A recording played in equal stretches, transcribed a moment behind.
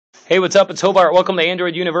Hey, what's up? It's Hobart. Welcome to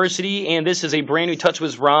Android University, and this is a brand new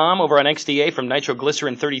TouchWiz ROM over on XDA from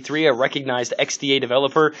Nitroglycerin 33, a recognized XDA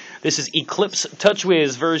developer. This is Eclipse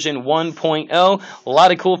TouchWiz version 1.0. A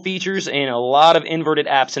lot of cool features and a lot of inverted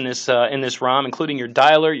apps in this ROM, including your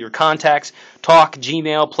dialer, your contacts, Talk,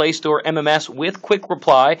 Gmail, Play Store, MMS with Quick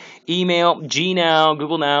Reply, email, Gnow,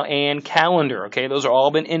 Google Now, and Calendar. Okay, those are all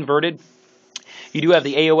been inverted. You do have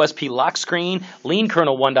the AOSP lock screen, Lean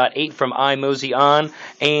Kernel 1.8 from iMosey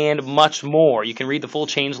and much more. You can read the full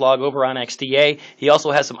changelog over on XDA. He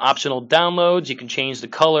also has some optional downloads. You can change the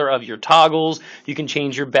color of your toggles. You can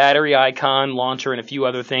change your battery icon, launcher, and a few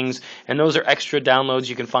other things. And those are extra downloads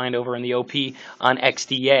you can find over in the OP on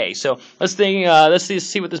XDA. So let's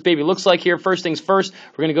see what this baby looks like here. First things first,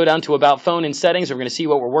 we're going to go down to About Phone and Settings. We're going to see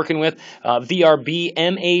what we're working with.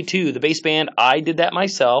 VRBLK3, the baseband. I did that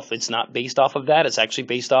myself. It's not based off of that. It's actually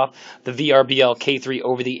based off the VRBLK3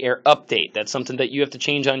 over-the-air update. That's something that you have to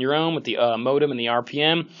change on your own with the modem and the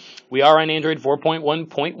RPM. We are on Android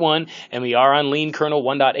 4.1.1, and we are on Lean Kernel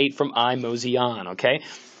 1.8 from iMosey okay?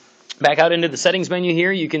 Back out into the settings menu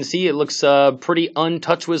here, you can see it looks pretty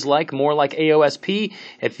un-TouchWiz-like, more like AOSP.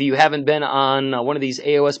 If you haven't been on one of these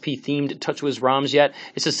AOSP-themed TouchWiz ROMs yet,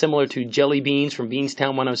 this is similar to Jelly Beans from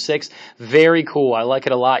Beanstown 106. Very cool. I like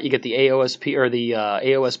it a lot. You get the AOSP or the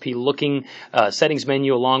AOSP-looking settings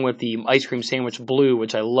menu along with the ice cream sandwich blue,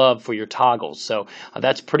 which I love for your toggles. So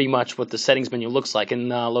that's pretty much what the settings menu looks like. In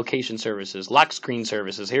location services, lock screen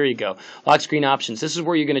services. Here you go. Lock screen options. This is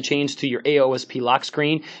where you're going to change to your AOSP lock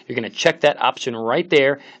screen. You're going to check that option right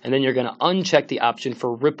there, and then you're going to uncheck the option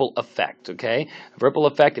for ripple effect, okay? Ripple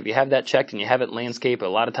effect, if you have that checked and you have it in landscape, a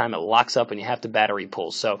lot of time it locks up and you have to battery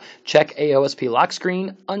pull. So check AOSP lock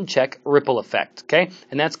screen, uncheck ripple effect, okay?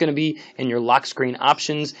 And that's going to be in your lock screen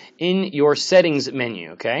options in your settings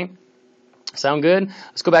menu, okay? Sound good?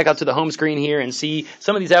 Let's go back out to the home screen here and see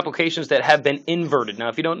some of these applications that have been inverted. Now,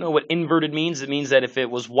 if you don't know what inverted means, it means that if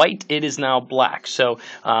it was white, it is now black. So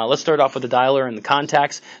let's start off with the dialer and the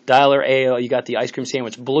contacts. Dialer, you got the ice cream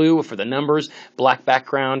sandwich blue for the numbers, black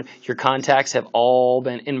background. Your contacts have all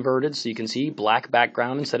been inverted, so you can see black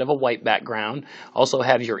background instead of a white background. Also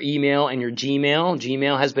have your email and your Gmail.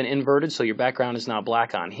 Gmail has been inverted, so your background is now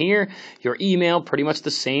black on here. Your email, pretty much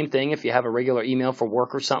the same thing. If you have a regular email for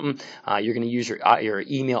work or something, you're going to use your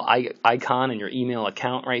email icon and your email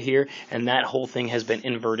account right here, and that whole thing has been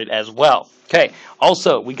inverted as well. Okay,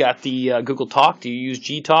 also we got the Google Talk. Do you use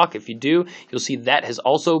Gtalk? If you do, you'll see that has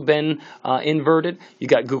also been inverted. You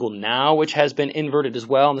got Google Now, which has been inverted as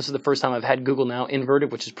well, and this is the first time I've had Google Now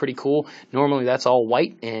inverted, which is pretty cool. Normally that's all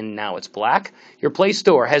white, and now it's black. Your Play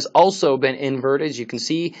Store has also been inverted, as you can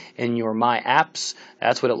see in your My Apps.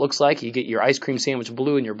 That's what it looks like. You get your ice cream sandwich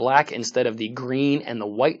blue and your black instead of the green and the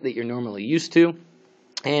white that you're normally used to.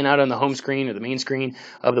 And out on the home screen or the main screen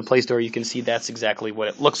of the Play Store, you can see that's exactly what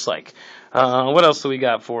it looks like. What else do we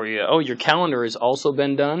got for you? Oh, your calendar has also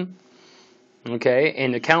been done. Okay,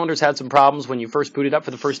 and the calendar's had some problems when you first boot it up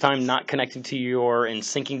for the first time, not connecting to your and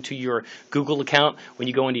syncing to your Google account. When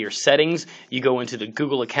you go into your settings, you go into the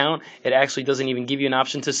Google account, it actually doesn't even give you an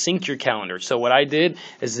option to sync your calendar. So what I did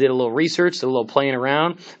is did a little research, did a little playing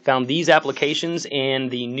around, found these applications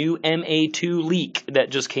and the new MA2 leak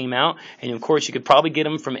that just came out. And of course, you could probably get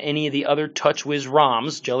them from any of the other TouchWiz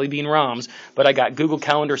ROMs, Jelly Bean ROMs, but I got Google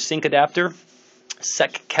Calendar Sync Adapter,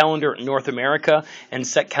 Sec Calendar North America, and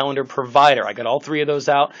Sec Calendar Provider. I got all three of those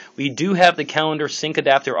out. We do have the Calendar Sync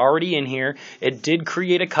Adapter already in here. It did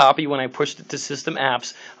create a copy when I pushed it to System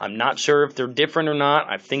Apps. I'm not sure if they're different or not.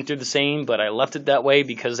 I think they're the same, but I left it that way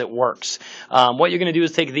because it works. What you're going to do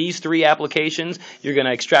is take these three applications, you're going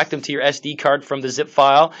to extract them to your SD card from the zip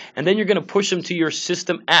file, and then you're going to push them to your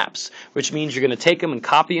System Apps, which means you're going to take them and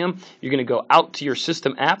copy them. You're going to go out to your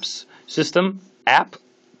System Apps, System App.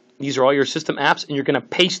 These are all your system apps, and you're going to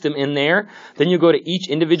paste them in there. Then you go to each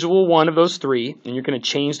individual one of those three, and you're going to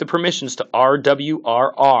change the permissions to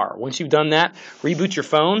RWRR. Once you've done that, reboot your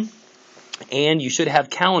phone, and you should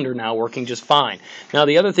have Calendar now working just fine. Now,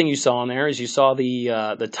 the other thing you saw in there is you saw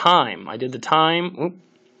the time. I did the time.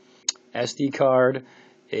 SD card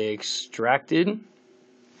extracted.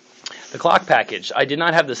 The clock package. I did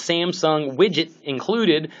not have the Samsung widget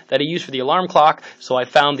included that I used for the alarm clock, so I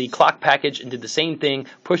found the clock package and did the same thing,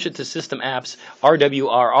 push it to System Apps,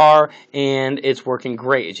 RWRR, and it's working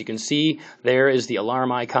great. As you can see, there is the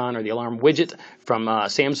alarm icon or the alarm widget from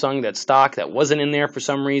Samsung that's stock that wasn't in there for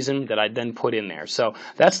some reason that I then put in there. So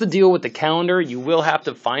that's the deal with the calendar. You will have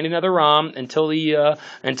to find another ROM until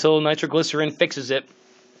Nitroglycerin fixes it.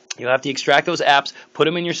 You'll have to extract those apps, put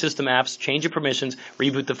them in your System Apps, change your permissions,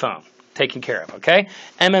 reboot the phone. taken care of, okay?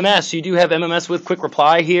 MMS, you do have MMS with quick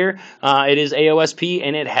reply here. It is AOSP,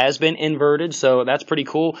 and it has been inverted, so that's pretty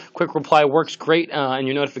cool. Quick reply works great in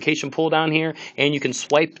your notification pull down here, and you can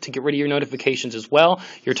swipe to get rid of your notifications as well.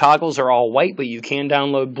 Your toggles are all white, but you can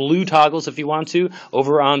download blue toggles if you want to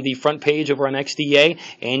over on the front page over on XDA,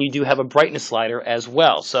 and you do have a brightness slider as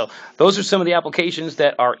well. So those are some of the applications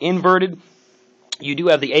that are inverted. You do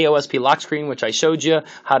have the AOSP lock screen, which I showed you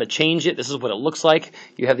how to change it. This is what it looks like.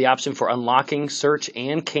 You have the option for unlocking, search,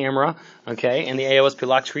 and camera, okay, and the AOSP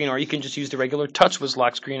lock screen, or you can just use the regular TouchWiz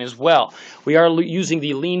lock screen as well. We are using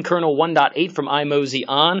the Lean Kernel 1.8 from iMosey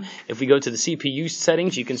on. If we go to the CPU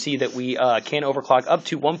settings, you can see that we can overclock up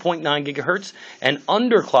to 1.9 gigahertz and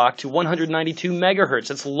underclock to 192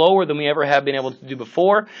 megahertz. It's lower than we ever have been able to do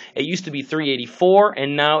before. It used to be 384,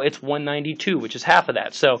 and now it's 192, which is half of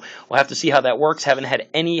that. So we'll have to see how that works. Haven't had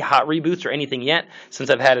any hot reboots or anything yet since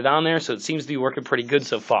I've had it on there, so it seems to be working pretty good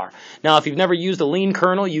so far. Now, if you've never used a Lean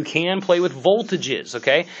Kernel, you can play with voltages,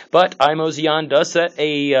 okay? But iMosey on does set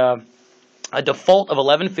a default of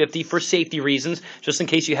 1150 for safety reasons, just in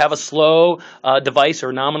case you have a slow device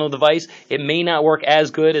or nominal device. It may not work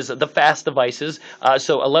as good as the fast devices,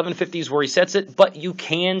 so 1150 is where he sets it, but you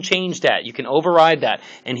can change that. You can override that,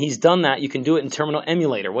 and he's done that. You can do it in Terminal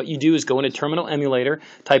Emulator. What you do is go into Terminal Emulator,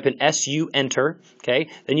 type in SU enter, okay?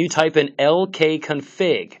 Then you type in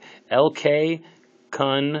lkconfig, lkconfig,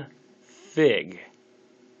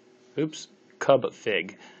 oops,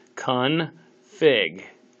 cubfig, config.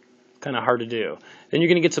 Kind of hard to do. Then you're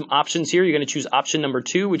going to get some options here. You're going to choose option number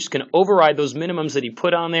 2, which is going to override those minimums that he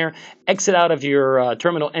put on there. Exit out of your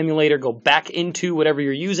terminal emulator. Go back into whatever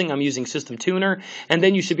you're using. I'm using System Tuner. And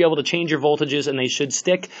then you should be able to change your voltages, and they should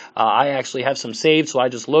stick. I actually have some saved, so I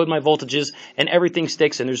just load my voltages, and everything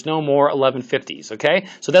sticks, and there's no more 1150s, okay?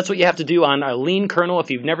 So that's what you have to do on a Lean Kernel. If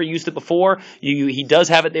you've never used it before, he does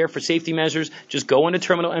have it there for safety measures. Just go into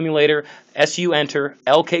terminal emulator, SU enter,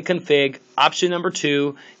 lkconfig, option number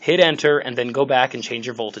 2, hit enter, and then go back and change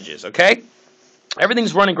your voltages, okay?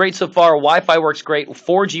 Everything's running great so far. Wi-Fi works great.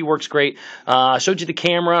 4G works great. I showed you the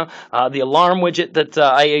camera, the alarm widget that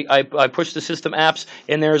I pushed the system apps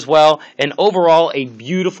in there as well. And overall, a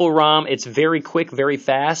beautiful ROM. It's very quick, very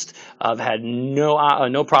fast. I've had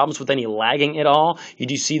no problems with any lagging at all. You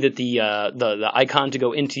do see that the icon to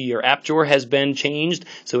go into your app drawer has been changed,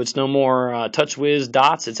 so it's no more TouchWiz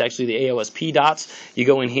dots. It's actually the AOSP dots. You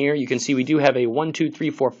go in here, you can see we do have a 1, 2, 3,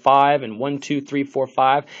 4, 5 and 1, 2, 3, 4,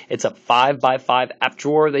 5. It's a 5x5 app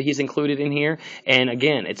drawer that he's included in here, and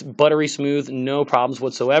again, it's buttery smooth, no problems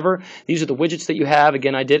whatsoever. These are the widgets that you have.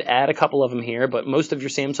 Again, I did add a couple of them here, but most of your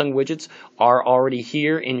Samsung widgets are already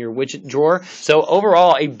here in your widget drawer. So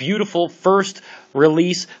overall, a beautiful first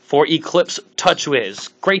release for Eclipse TouchWiz.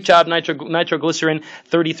 Great job, Nitroglycerin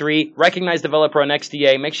 33. Recognized developer on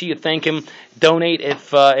XDA. Make sure you thank him. Donate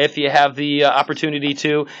if you have the opportunity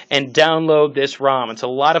to, and download this ROM. It's a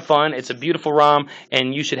lot of fun. It's a beautiful ROM,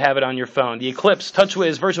 and you should have it on your phone. The Eclipse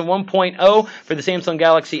TouchWiz version 1.0 for the Samsung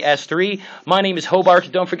Galaxy S3. My name is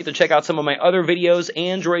Hobart. Don't forget to check out some of my other videos.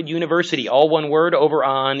 Android University, all one word, over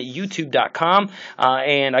on YouTube.com.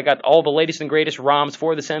 And I got all the latest and greatest ROMs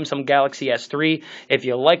for the Samsung Galaxy S3. If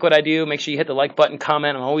you like what I do, make sure you hit the like button,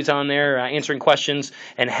 comment. I'm always on there answering questions,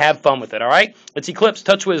 and have fun with it, all right? It's Eclipse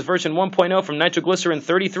TouchWiz version 1.0 from Nitroglycerin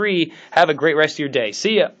 33. Have a great rest of your day.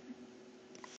 See ya.